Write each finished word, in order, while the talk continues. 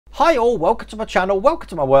Hi all, welcome to my channel, welcome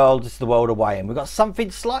to my world. This is the world of Wayne. We've got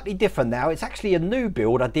something slightly different now. It's actually a new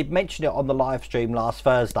build. I did mention it on the live stream last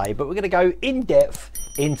Thursday, but we're going to go in depth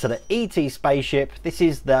into the ET Spaceship. This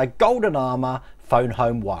is the GoldenArmor Phone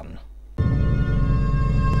Home 1.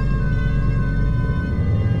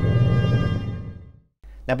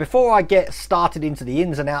 Now, before I get started into the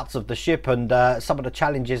ins and outs of the ship and some of the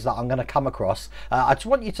challenges that I'm going to come across, I just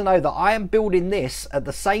want you to know that I am building this at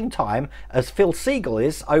the same time as Phil Siegel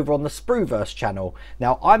is over on the Sprueverse channel.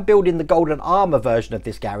 Now, I'm building the GoldenArmor version of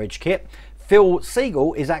this garage kit. Phil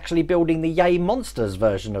Siegel is actually building the Yay Monsters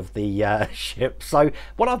version of the ship. So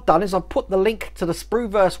what I've done is I've put the link to the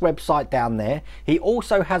Sprueverse website down there. He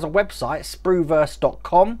also has a website,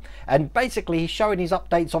 sprueverse.com, and basically he's showing his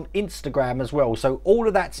updates on Instagram as well. So all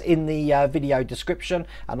of that's in the video description,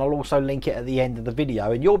 and I'll also link it at the end of the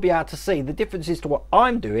video, and you'll be able to see the differences to what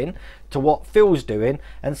I'm doing to what Phil's doing,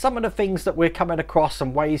 and some of the things that we're coming across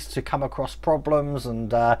and ways to come across problems,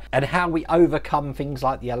 and how we overcome things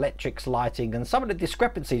like the electrics, lighting, and some of the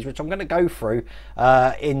discrepancies which I'm going to go through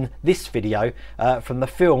in this video from the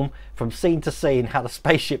film, from scene to scene, how the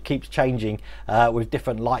spaceship keeps changing with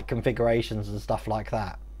different light configurations and stuff like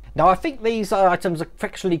that. Now, I think these items are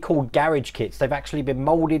affectionately called garage kits. They've actually been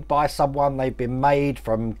moulded by someone. They've been made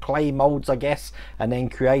from clay moulds, I guess, and then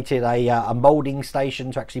created a moulding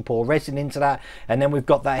station to actually pour resin into that. And then we've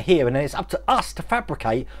got that here, and then it's up to us to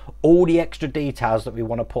fabricate all the extra details that we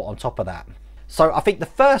want to put on top of that. So I think the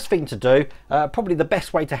first thing to do, probably the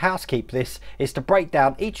best way to housekeep this, is to break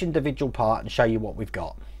down each individual part and show you what we've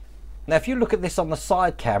got. Now, if you look at this on the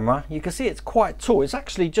side camera, you can see it's quite tall. It's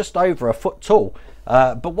actually just over a foot tall.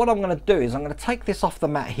 But what I'm going to do is I'm going to take this off the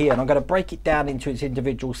mat here, and I'm going to break it down into its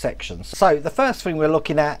individual sections. So the first thing we're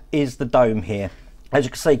looking at is the dome here. As you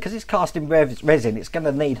can see, because it's cast in resin, it's going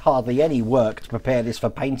to need hardly any work to prepare this for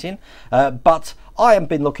painting. But I have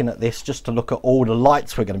been looking at this just to look at all the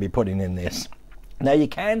lights we're going to be putting in this. Now, you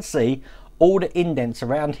can see all the indents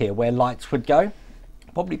around here where lights would go.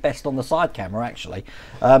 Probably best on the side camera, actually.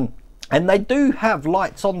 And they do have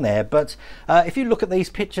lights on there, but if you look at these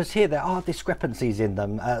pictures here, there are discrepancies in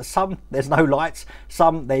them. Some there's no lights,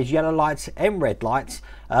 some there's yellow lights and red lights,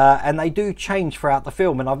 and they do change throughout the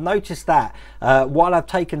film. And I've noticed that while I've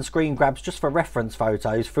taken screen grabs just for reference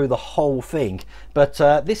photos through the whole thing. But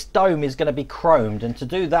this dome is going to be chromed, and to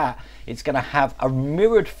do that, it's going to have a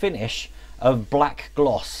mirrored finish of black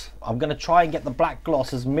gloss. I'm going to try and get the black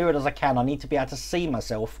gloss as mirrored as I can. I need to be able to see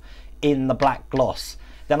myself in the black gloss.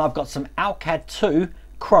 Then I've got some Alcad 2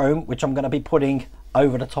 chrome, which I'm going to be putting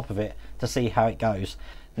over the top of it to see how it goes.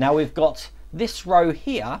 Now, we've got this row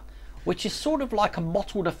here, which is sort of like a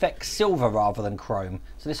mottled effect silver rather than chrome.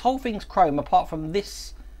 So this whole thing's chrome apart from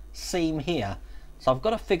this seam here. So I've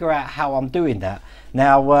got to figure out how I'm doing that.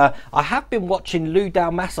 Now, I have been watching Lou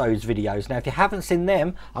Dalmasso's videos. Now, if you haven't seen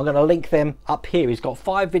them, I'm going to link them up here. He's got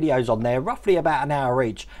 5 videos on there, roughly about an hour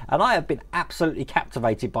each. And I have been absolutely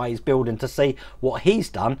captivated by his building to see what he's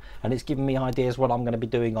done. And it's given me ideas what I'm going to be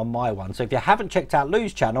doing on my one. So if you haven't checked out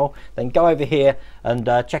Lou's channel, then go over here and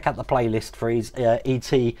check out the playlist for his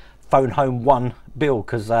ET Phone Home 1 build,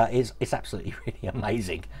 because it's absolutely really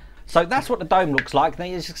amazing. So that's what the dome looks like. Now,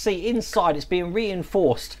 as you can see inside, it's being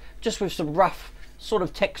reinforced just with some rough sort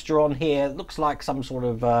of texture on here. It looks like some sort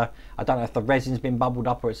of I don't know if the resin's been bubbled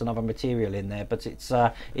up or it's another material in there, but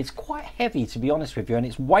it's quite heavy, to be honest with you, and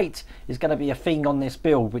its weight is going to be a thing on this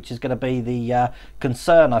build, which is going to be the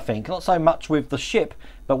concern, I think. Not so much with the ship,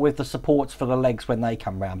 but with the supports for the legs when they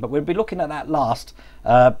come round. But we'll be looking at that last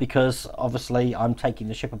because obviously I'm taking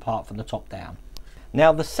the ship apart from the top down.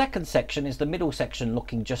 Now, the second section is the middle section,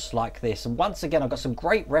 looking just like this. And once again, I've got some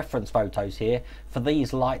great reference photos here for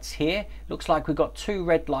these lights here. Looks like we've got 2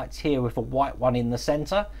 red lights here with a white one in the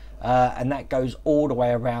center, and that goes all the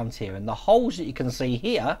way around here. And the holes that you can see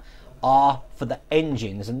here are for the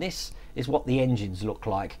engines, and this is what the engines look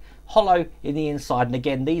like. Hollow in the inside, and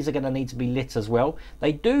again, these are going to need to be lit as well.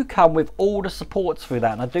 They do come with all the supports through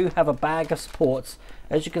that, and I do have a bag of supports,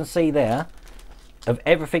 as you can see there, of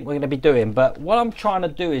everything we're going to be doing. But what I'm trying to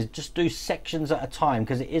do is just do sections at a time,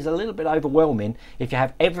 because it is a little bit overwhelming if you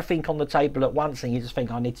have everything on the table at once and you just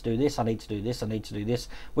think, I need to do this, I need to do this, I need to do this,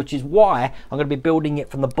 which is why I'm going to be building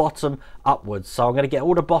it from the bottom upwards. So I'm going to get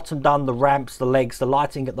all the bottom done, the ramps, the legs, the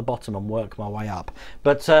lighting at the bottom, and work my way up.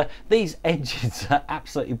 But these engines are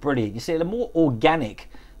absolutely brilliant. You see, they're more organic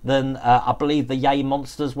than I believe the Yay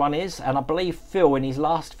Monsters one is, and I believe Phil in his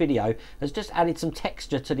last video has just added some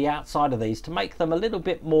texture to the outside of these to make them a little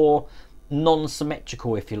bit more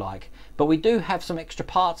non-symmetrical, if you like. But we do have some extra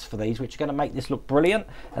parts for these which are going to make this look brilliant,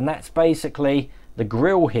 and that's basically the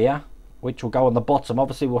grill here, which will go on the bottom.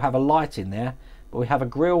 Obviously we'll have a light in there, but we have a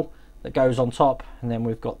grill that goes on top, and then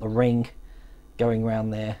we've got the ring going around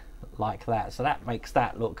there like that. So that makes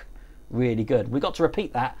that look really good. We got to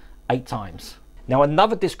repeat that 8 times. Now,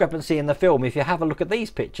 another discrepancy in the film, if you have a look at these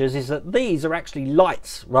pictures, is that these are actually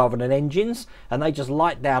lights rather than engines, and they just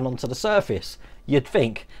light down onto the surface. You'd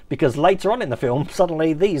think, because later on in the film,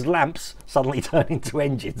 suddenly these lamps suddenly turn into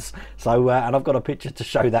engines. So, and I've got a picture to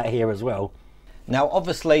show that here as well. Now,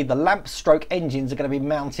 obviously, the lamp stroke engines are going to be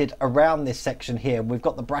mounted around this section here. We've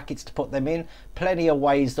got the brackets to put them in. Plenty of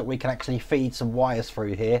ways that we can actually feed some wires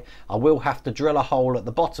through here. I will have to drill a hole at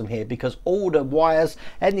the bottom here because all the wires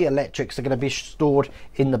and the electrics are going to be stored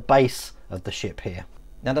in the base of the ship here.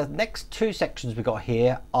 Now, the next 2 sections we've got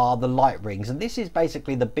here are the light rings, and this is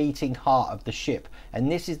basically the beating heart of the ship,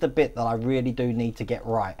 and this is the bit that I really do need to get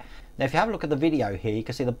right. Now, if you have a look at the video here, you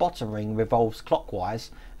can see the bottom ring revolves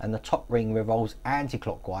clockwise and the top ring revolves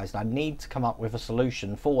anti-clockwise, and I need to come up with a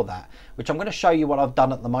solution for that, which I'm going to show you what I've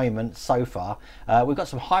done at the moment so far. We've got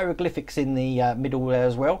some hieroglyphics in the middle there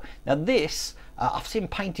as well. Now this, I've seen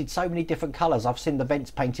painted so many different colours. I've seen the vents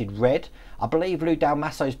painted red. I believe Lou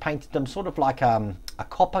Dalmasso's painted them sort of like a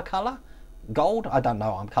copper colour. Gold? I don't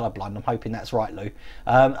know, I'm colourblind, I'm hoping that's right, Lou.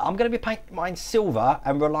 I'm going to be painting mine silver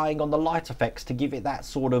and relying on the light effects to give it that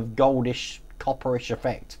sort of goldish, copperish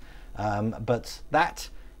effect. But that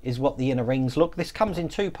is what the inner rings look. This comes in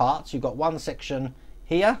 2 parts. You've got one section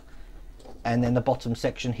here and then the bottom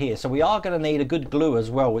section here. So we are going to need a good glue as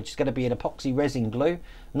well, which is going to be an epoxy resin glue.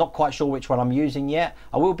 Not quite sure which one I'm using yet.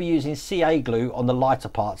 I will be using CA glue on the lighter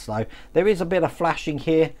parts though. There is a bit of flashing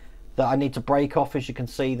here that I need to break off, as you can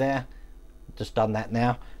see there. Just done that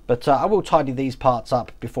now, but I will tidy these parts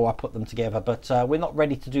up before I put them together, but we're not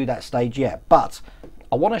ready to do that stage yet. But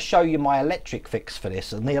I want to show you my electric fix for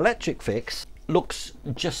this, and the electric fix looks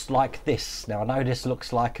just like this. Now, I know this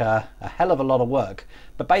looks like a hell of a lot of work,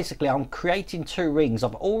 but basically I'm creating 2 rings.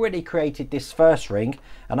 I've already created this first ring,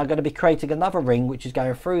 and I'm going to be creating another ring which is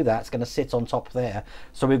going through that. It's going to sit on top there.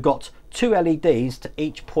 So we've got 2 LEDs to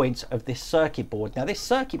each point of this circuit board. Now, this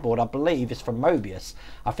circuit board, I believe, is from Mobius.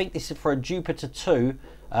 I think this is for a Jupiter 2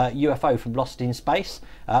 UFO from Lost in Space.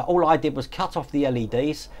 All I did was cut off the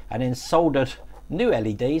LEDs and then soldered new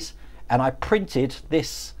LEDs, and I printed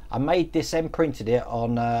this. I made this and printed it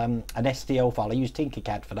on an STL file. I used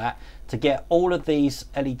Tinkercad for that to get all of these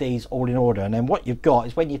LEDs all in order. And then what you've got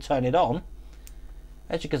is when you turn it on,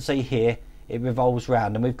 as you can see here, it revolves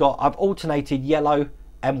round, and I've alternated yellow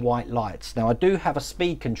and white lights. Now, I do have a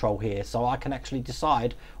speed control here, so I can actually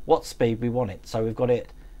decide what speed we want it. So we've got it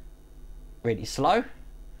really slow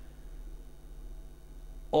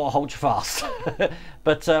or hold you fast.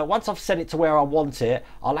 But once I've set it to where I want it,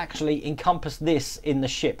 I'll actually encompass this in the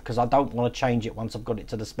ship because I don't want to change it once I've got it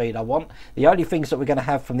to the speed I want. The only things that we're going to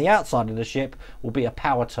have from the outside of the ship will be a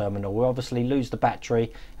power terminal. We'll obviously lose the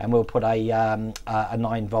battery, and we'll put a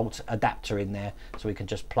 9-volt adapter in there so we can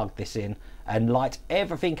just plug this in and light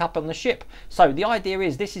everything up on the ship. So the idea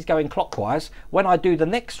is this is going clockwise. When I do the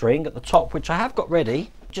next ring at the top, which I have got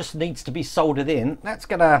ready, just needs to be soldered in. That's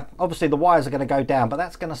gonna, obviously the wires are going to go down, but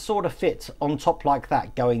that's going to sort of fit on top like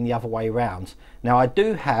that, going the other way around. Now, I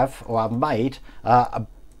do have, or I've made a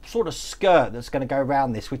sort of skirt that's going to go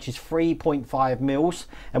around this, which is 3.5 mils,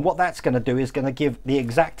 and what that's going to do is going to give the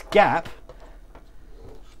exact gap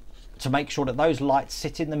to make sure that those lights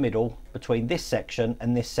sit in the middle between this section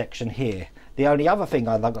and this section here. The only other thing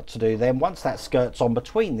I've got to do then, once that skirt's on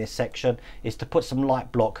between this section, is to put some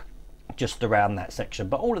light block just around that section.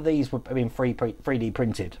 But all of these have been 3D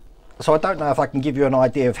printed. So I don't know if I can give you an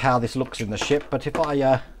idea of how this looks in the ship, but if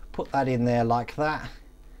I put that in there like that,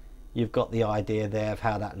 you've got the idea there of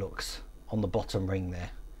how that looks on the bottom ring there.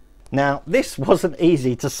 Now, this wasn't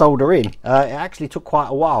easy to solder in. It actually took quite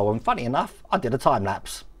a while, and funny enough, I did a time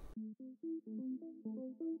lapse.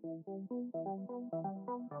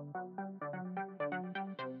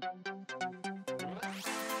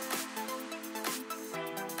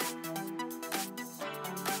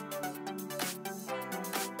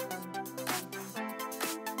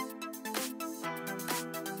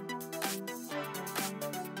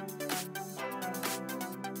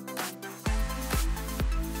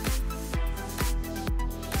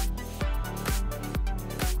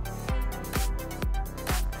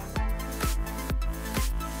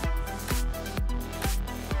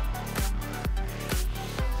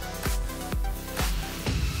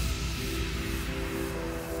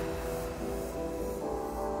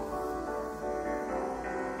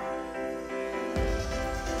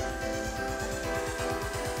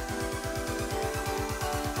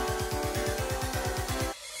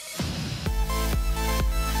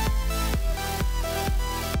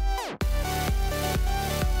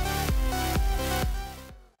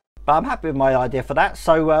 but I'm happy with my idea for that.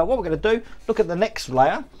 So what we're going to do, look at the next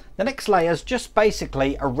layer. The next layer is just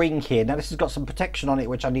basically a ring here. Now this has got some protection on it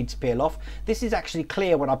which I need to peel off. This is actually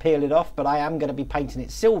clear when I peel it off, but I am going to be painting it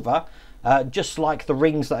silver, just like the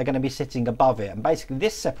rings that are going to be sitting above it. And basically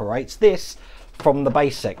this separates this from the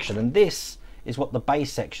base section, and this is what the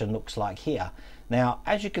base section looks like here. Now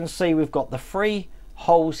as you can see, we've got the 3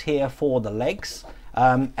 holes here for the legs,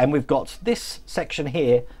 and we've got this section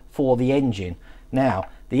here for the engine. Now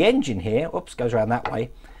the engine here, oops, goes around that way.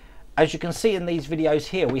 As you can see in these videos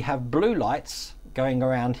here, we have blue lights going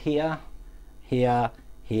around here, here,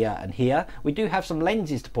 here and here. We do have some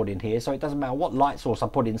lenses to put in here, so it doesn't matter what light source I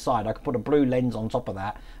put inside, I can put a blue lens on top of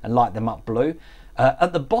that and light them up blue.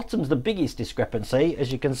 At the bottom's the biggest discrepancy.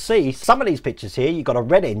 As you can see, some of these pictures here you've got a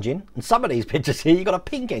red engine, and some of these pictures here you've got a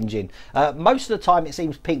pink engine. Most of the time it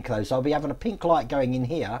seems pink though, so I'll be having a pink light going in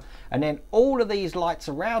here, and then all of these lights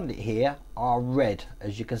around it here are red,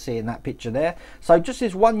 as you can see in that picture there. So just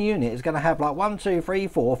this one unit is going to have like 1, 2, 3,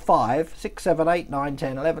 4, 5, 6, 7, 8, 9,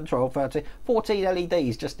 10, 11, 12, 13, 14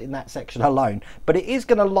 LEDs just in that section alone. But it is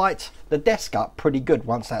going to light the desk up pretty good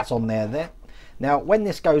once that's on there. Now when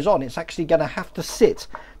this goes on, it's actually going to have to sit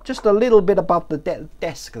just a little bit above the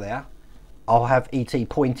desk there. I'll have ET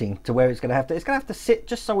pointing to where it's going to have to sit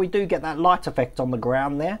just so we do get that light effect on the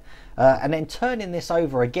ground there. And then turning this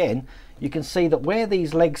over again, you can see that where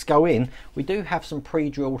these legs go in, we do have some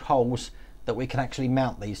pre-drilled holes that we can actually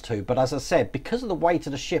mount these to. But as I said, because of the weight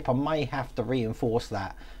of the ship, I may have to reinforce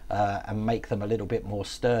that and make them a little bit more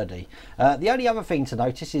sturdy. The only other thing to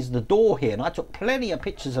notice is the door here, and I took plenty of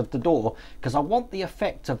pictures of the door because I want the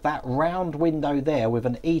effect of that round window there with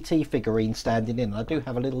an ET figurine standing in. I do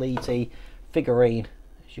have a little ET figurine,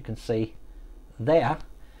 as you can see there,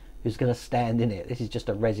 who's going to stand in it. This is just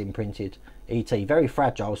a resin printed ET, very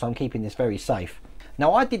fragile, so I'm keeping this very safe.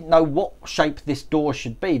 Now I didn't know what shape this door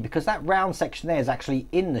should be because that round section there is actually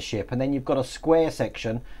in the ship, and then you've got a square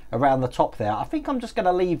section around the top there. I think I'm just going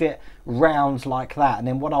to leave it round like that, and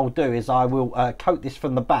then what I'll do is I will coat this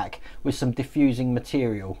from the back with some diffusing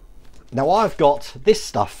material. Now I've got this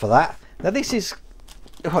stuff for that. Now this is,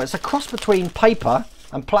 it's a cross between paper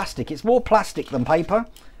and plastic. It's more plastic than paper,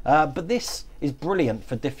 but this is brilliant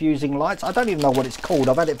for diffusing lights. I don't even know what it's called.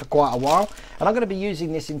 I've had it for quite a while, and I'm going to be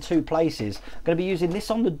using this in 2 places. I'm going to be using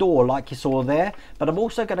this on the door like you saw there, but I'm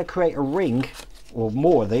also going to create a ring, or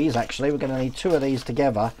more of these actually. We're going to need 2 of these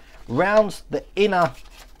together round the inner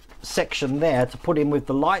section there to put in with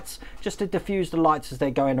the lights, just to diffuse the lights as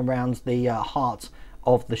they're going around the heart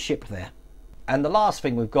of the ship there. And the last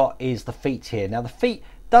thing we've got is the feet here. Now the feet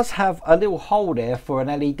does have a little hole there for an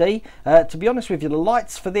LED. To be honest with you, the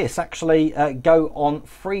lights for this actually go on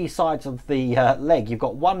 3 sides of the leg. You've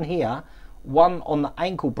got one here, one on the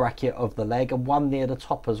ankle bracket of the leg, and one near the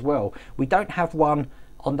top as well. We don't have one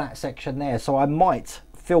on that section there, so I might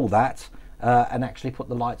fill that and actually put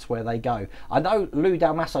the lights where they go. I know Lou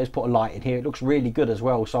Dalmasso's put a light in here. It looks really good as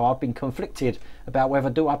well, so I've been conflicted about whether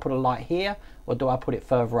do I put a light here or do I put it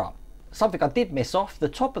further up. Something I did miss off, the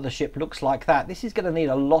top of the ship looks like that. This is going to need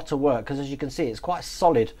a lot of work because, as you can see, it's quite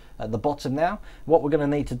solid at the bottom now. What we're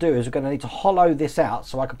going to need to do is we're going to need to hollow this out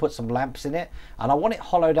so I can put some lamps in it, and I want it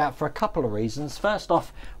hollowed out for a couple of reasons. First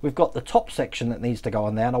off, we've got the top section that needs to go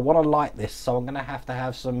on there, and I want to light this, so I'm going to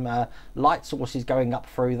have some light sources going up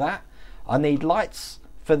through that. I need lights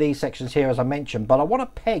for these sections here, as I mentioned, but I want a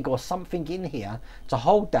peg or something in here to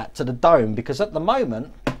hold that to the dome, because at the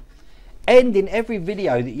moment, and in every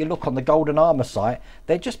video that you look on the GoldenArmor site,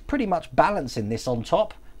 they're just pretty much balancing this on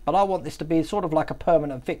top, but I want this to be sort of like a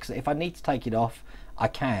permanent fix that if I need to take it off, I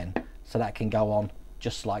can, so that can go on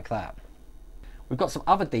just like that. We've got some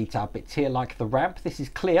other detail bits here, like the ramp. This is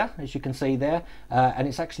clear, as you can see there, and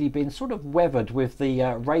it's actually been sort of weathered with the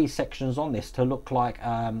raised sections on this to look like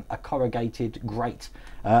a corrugated grate,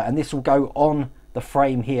 and this will go on the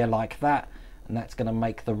frame here like that, and that's going to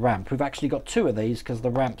make the ramp. We've actually got 2 of these because the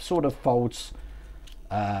ramp sort of folds,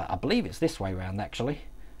 I believe it's this way around actually,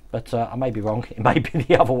 but I may be wrong, it may be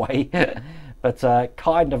the other way, but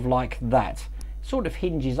kind of like that. Sort of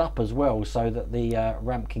hinges up as well so that the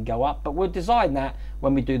ramp can go up, but we'll design that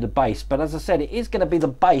when we do the base. But as I said, it is going to be the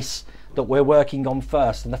base that we're working on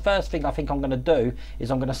first, and the first thing I think I'm going to do is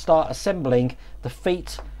I'm going to start assembling the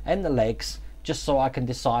feet and the legs, just so I can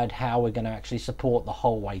decide how we're going to actually support the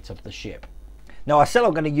whole weight of the ship. Now, I said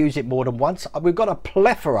I'm going to use it more than once. We've got a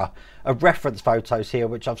plethora of reference photos here,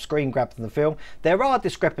 which I've screen grabbed from the film. There are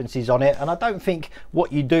discrepancies on it, and I don't think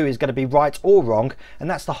what you do is going to be right or wrong, and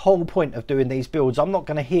that's the whole point of doing these builds. I'm not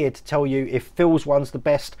going to here to tell you if Phil's one's the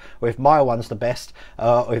best, or if my one's the best,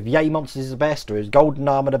 or if Yay Monsters is the best, or is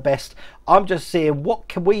GoldenArmor the best. I'm just seeing what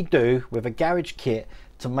can we do with a garage kit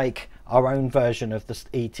to make our own version of the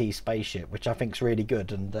ET spaceship, which I think is really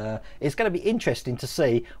good, and it's going to be interesting to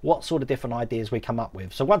see what sort of different ideas we come up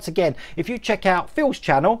with. So once again, if you check out Phil's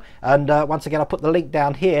channel, and once again I'll put the link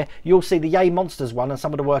down here, you'll see the Yay Monsters one and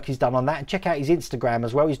some of the work he's done on that, and check out his Instagram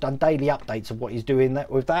as well. He's done daily updates of what he's doing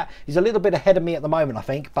with that. He's a little bit ahead of me at the moment, I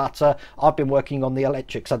think, but I've been working on the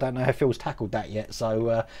electrics. I don't know how Phil's tackled that yet,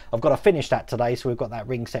 so I've got to finish that today, so we've got that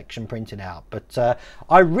ring section printed out. But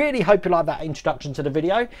I really hope you like that introduction to the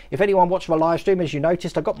video. If anyone watched my live stream, as you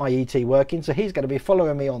noticed, I got my ET working, so he's going to be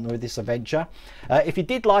following me on with this adventure. If you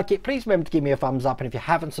did like it, please remember to give me a thumbs up, and if you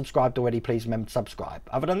haven't subscribed already, please remember to subscribe.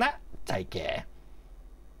 Other than that, take care.